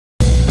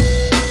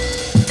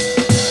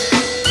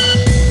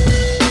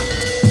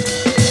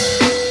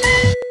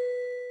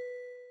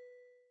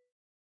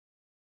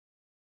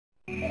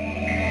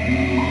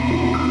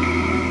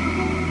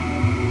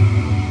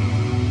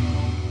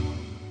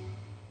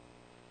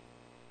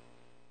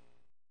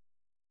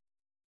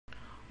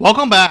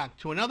Welcome back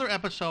to another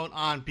episode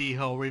on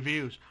BHO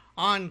Reviews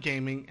on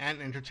gaming and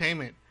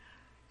entertainment.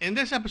 In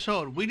this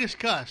episode, we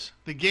discuss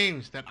the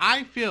games that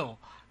I feel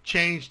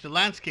changed the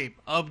landscape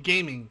of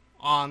gaming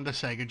on the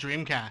SEGA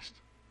Dreamcast.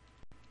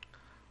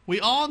 We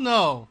all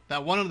know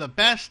that one of the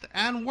best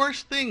and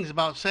worst things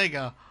about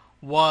SEGA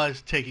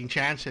was taking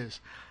chances.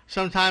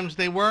 Sometimes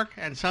they work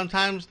and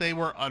sometimes they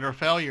were utter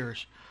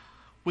failures.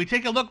 We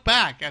take a look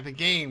back at the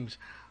games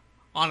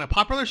on a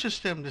popular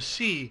system to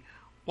see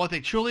what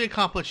they truly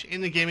accomplished in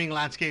the gaming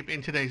landscape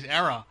in today's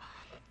era.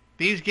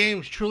 These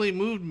games truly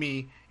moved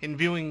me in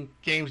viewing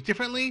games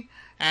differently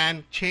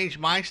and changed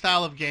my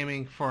style of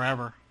gaming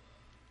forever.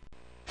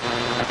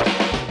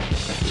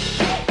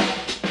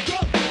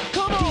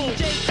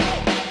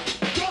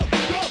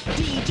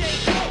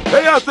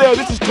 Hey out there,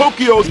 this is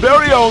Tokyo's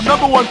very own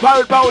 #1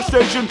 pirate power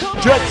station,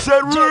 Jet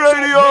Set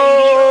Radio!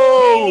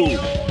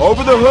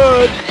 Over the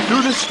hood,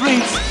 through the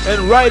streets,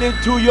 and right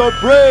into your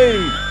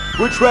brain.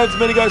 We're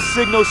transmitting our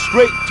signal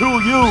straight to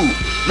you.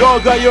 Y'all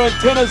got your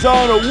antennas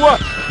on or what?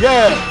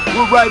 Yeah,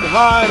 we're riding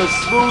high on a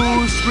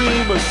smooth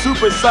stream of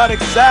supersonic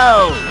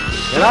sound.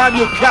 And I'm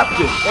your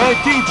captain and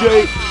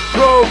DJ,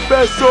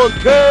 Professor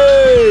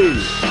K.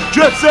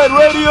 Jet Set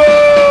Radio!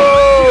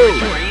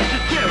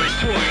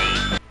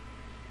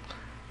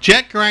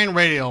 Jet Grind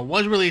Radio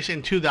was released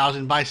in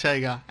 2000 by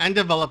SEGA and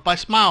developed by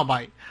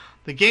Smilebyte.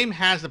 The game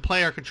has the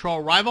player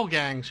control rival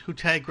gangs who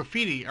tag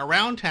graffiti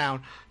around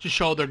town to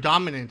show their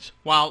dominance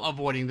while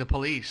avoiding the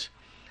police.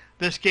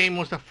 This game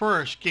was the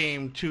first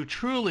game to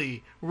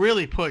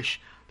really push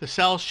the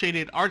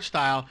cel-shaded art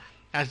style,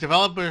 as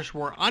developers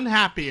were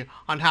unhappy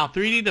on how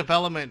 3D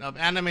development of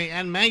anime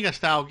and manga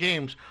style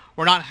games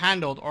were not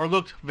handled or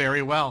looked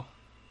very well.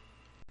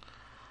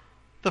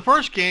 The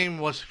first game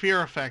was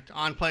Fear Effect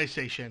on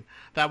PlayStation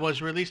that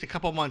was released a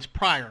couple months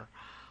prior.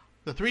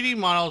 The 3D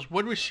models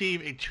would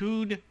receive a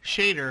 2D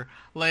shader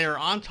layer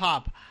on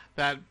top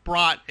that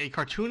brought a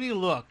cartoony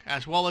look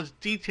as well as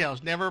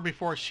details never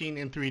before seen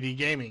in 3D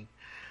gaming.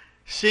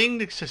 Seeing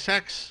the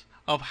success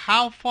of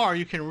how far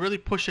you can really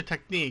push a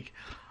technique,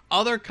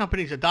 other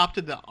companies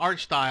adopted the art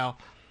style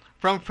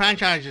from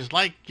franchises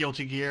like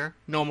Guilty Gear,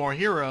 No More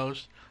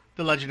Heroes,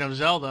 The Legend of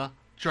Zelda,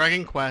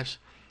 Dragon Quest,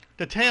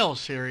 the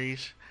Tales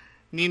series,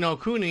 Ni no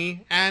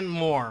Kuni, and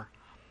more.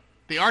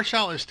 The art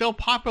style is still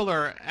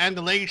popular and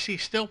the legacy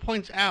still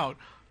points out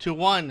to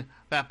one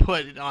that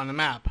put it on the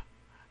map: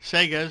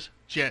 SEGA's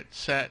Jet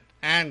Set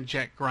and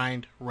Jet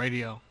Grind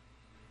Radio.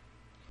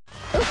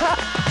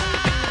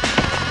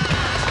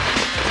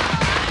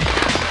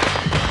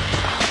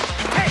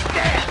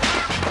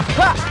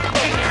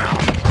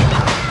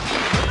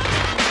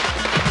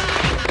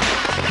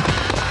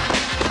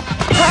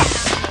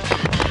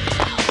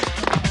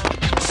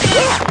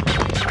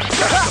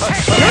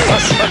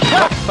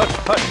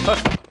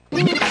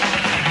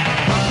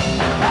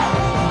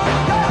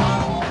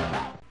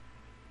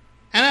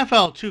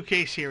 NFL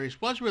 2K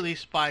series was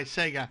released by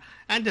SEGA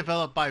and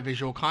developed by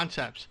Visual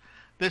Concepts.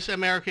 This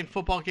American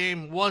football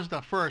game was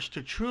the first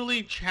to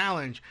truly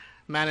challenge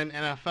Madden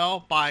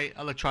NFL by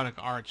Electronic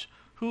Arts,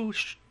 who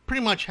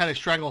pretty much had a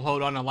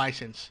stranglehold on the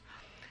license.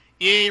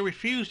 EA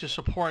refused to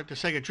support the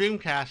SEGA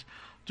Dreamcast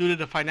due to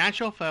the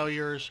financial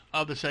failures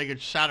of the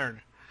Sega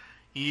Saturn.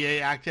 EA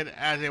acted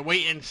as a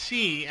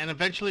wait-and-see and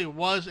eventually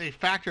was a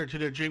factor to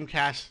the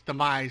Dreamcast's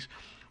demise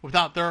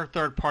without their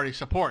third-party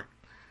support.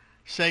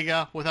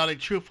 SEGA, without a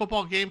true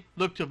football game,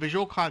 looked to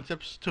Visual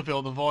Concepts to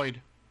fill the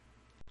void.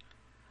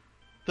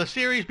 The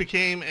series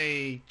became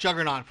a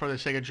juggernaut for the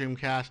Sega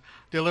Dreamcast,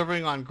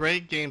 delivering on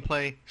great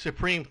gameplay,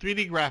 supreme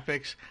 3D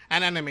graphics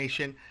and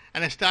animation,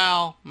 and a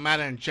style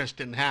Madden just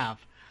didn't have.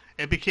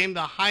 It became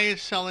the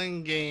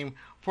highest-selling game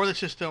for the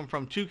system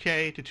from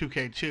 2K to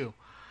 2K2.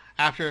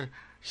 After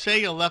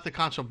SEGA left the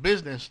console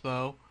business,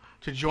 though,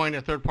 to join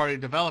the third-party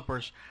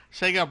developers,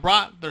 SEGA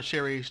brought their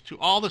series to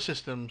all the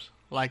systems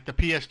like the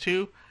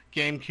PS2,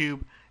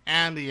 GameCube,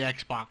 and the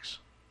Xbox.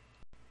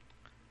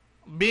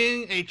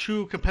 Being a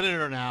true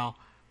competitor now,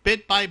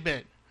 bit by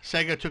bit,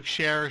 SEGA took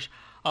shares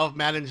of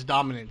Madden's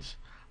dominance.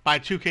 By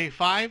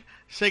 2K5,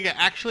 SEGA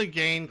actually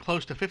gained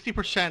close to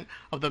 50%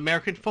 of the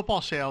American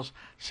football sales,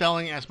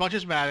 selling as much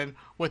as Madden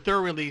with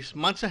their release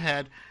months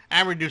ahead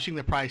and reducing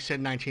the price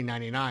in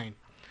 1999.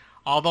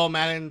 Although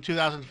Madden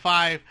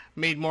 2005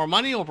 made more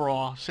money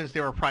overall since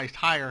they were priced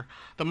higher,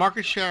 the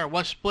market share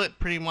was split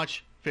pretty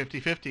much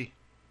 50-50.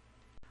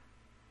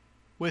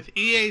 With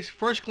EA's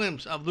first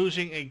glimpse of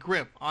losing a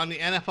grip on the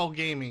NFL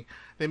gaming,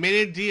 they made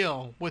a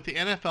deal with the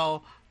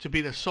NFL to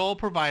be the sole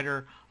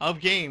provider of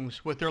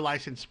games with their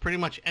license, pretty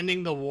much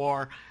ending the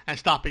war and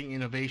stopping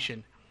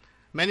innovation.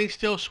 Many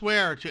still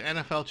swear to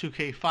NFL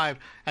 2K5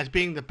 as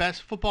being the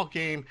best football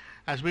game,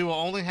 as we will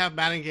only have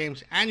Madden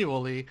games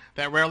annually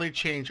that rarely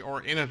change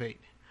or innovate.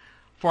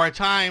 For a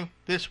time,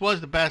 this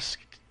was the best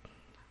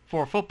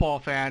for football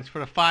fans for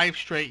the 5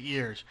 straight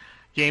years.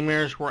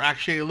 Gamers were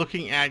actually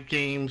looking at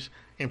games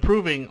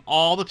improving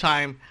all the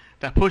time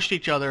that pushed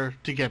each other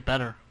to get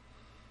better.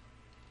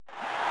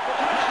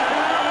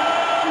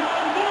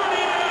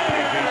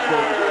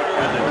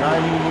 Had the time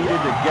he needed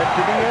to get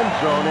to the end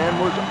zone and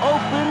was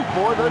open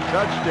for the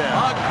touchdown.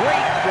 A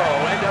great throw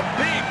and a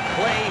big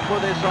play for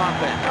this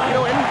offense.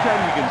 You know, anytime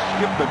you can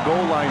skip the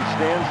goal line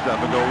stand stuff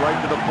and go right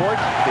to the point,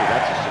 hey,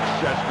 that's a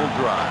successful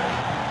drive.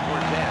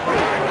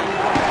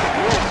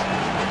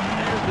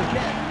 There's the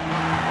catch.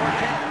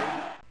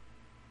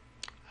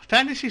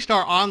 Phantasy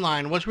Star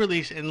Online was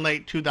released in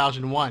late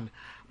 2001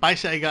 by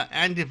SEGA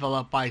and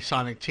developed by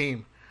Sonic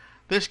Team.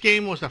 This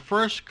game was the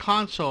first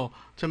console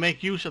to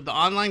make use of the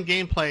online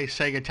gameplay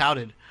SEGA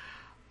touted.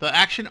 The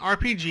action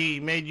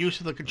RPG made use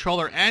of the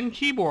controller and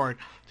keyboard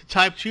to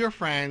type to your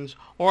friends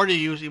or to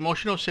use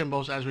emotional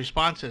symbols as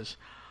responses.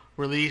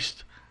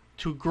 Released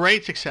to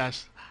great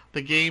success,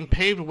 the game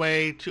paved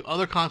way to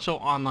other console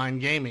online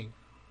gaming.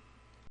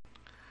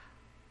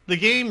 The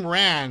game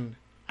ran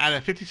at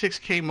a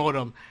 56K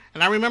modem,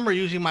 and I remember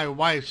using my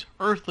wife's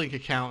Earthlink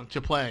account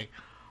to play.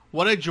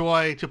 What a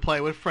joy to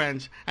play with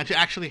friends and to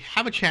actually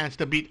have a chance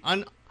to beat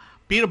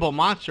unbeatable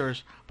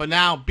monsters, but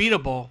now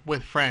beatable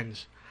with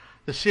friends.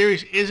 The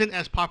series isn't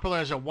as popular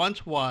as it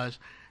once was,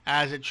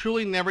 as it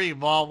truly never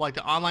evolved like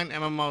the online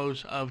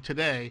MMOs of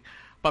today,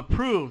 but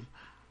proved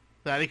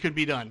that it could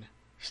be done.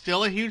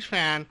 Still a huge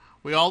fan,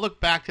 we all look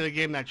back to the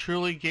game that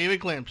truly gave a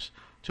glimpse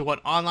to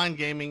what online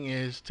gaming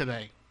is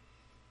today.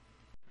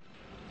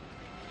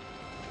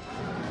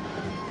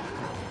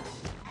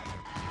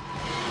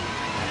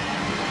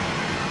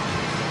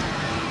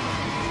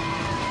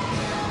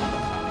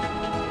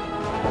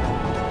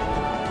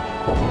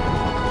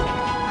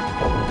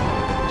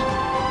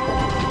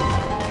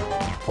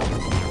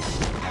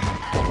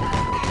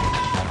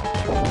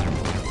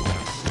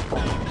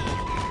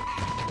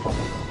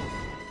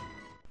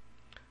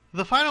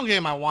 The final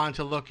game I wanted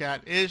to look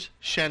at is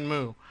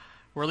Shenmue.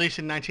 Released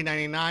in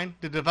 1999,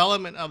 the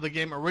development of the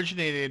game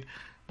originated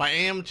by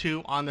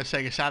AM2 on the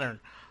Sega Saturn.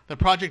 The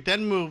project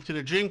then moved to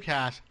the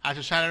Dreamcast as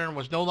the Saturn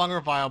was no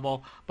longer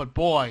viable, but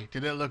boy,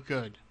 did it look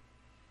good.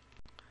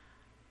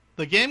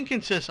 The game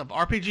consists of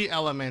RPG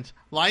elements,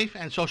 life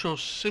and social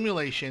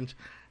simulations,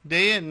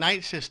 day and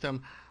night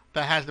system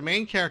that has the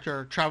main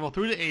character travel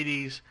through the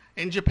 80s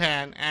in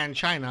Japan and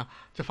China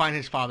to find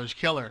his father's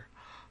killer.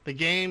 The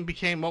game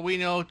became what we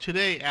know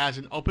today as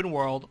an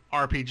open-world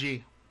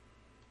RPG.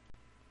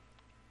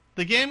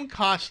 The game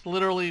cost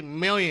literally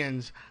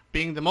millions,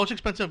 being the most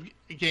expensive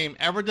game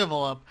ever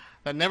developed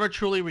that never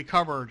truly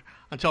recovered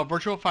until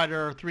Virtua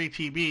Fighter 3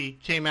 TB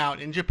came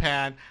out in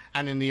Japan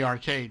and in the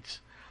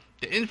arcades.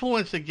 The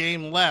influence the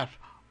game left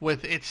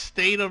with its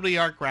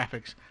state-of-the-art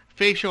graphics,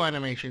 facial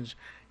animations,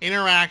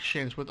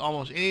 interactions with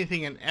almost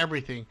anything and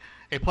everything.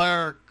 A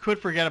player could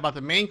forget about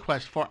the main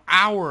quest for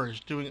hours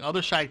doing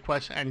other side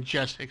quests and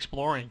just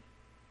exploring.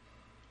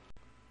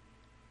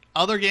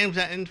 Other games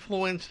that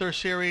influenced their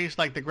series,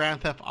 like the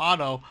Grand Theft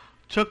Auto,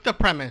 took the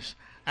premise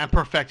and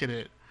perfected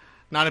it.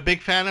 Not a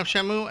big fan of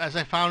Shenmue, as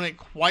I found it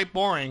quite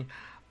boring,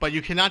 but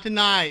you cannot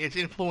deny its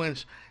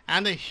influence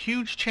and the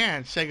huge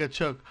chance Sega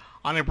took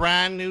on a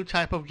brand new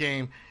type of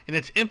game in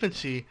its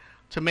infancy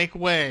to make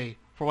way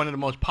for one of the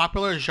most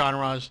popular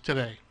genres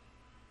today.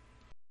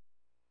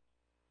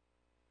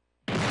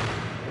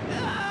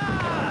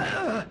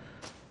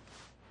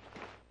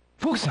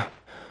 Fukusan!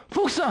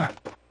 Fukusan!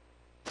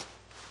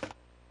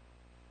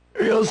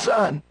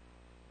 Ryo-san!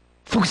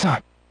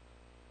 Fukusan!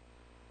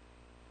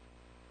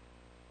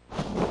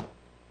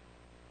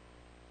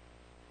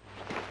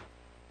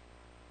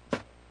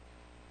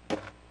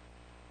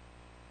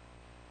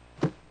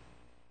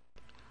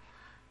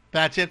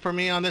 That's it for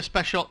me on this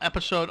special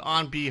episode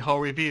on BHO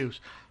Reviews.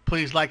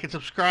 Please like and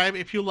subscribe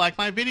if you like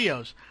my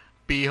videos.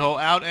 BHO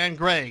out, and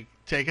Greg,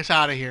 take us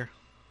out of here.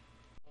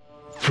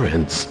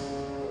 Friends.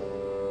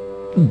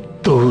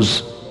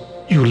 Those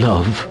you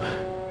love.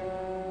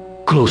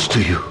 Close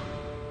to you.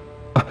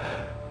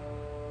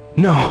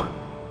 No.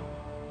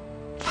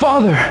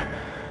 Father!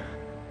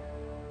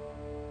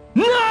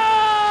 No!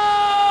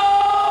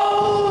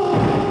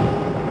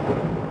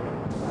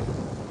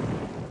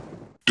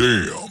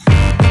 Damn.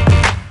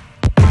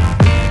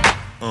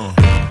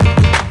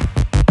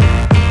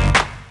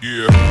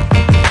 Yeah.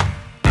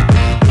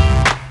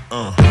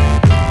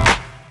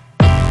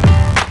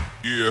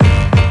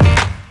 Yeah.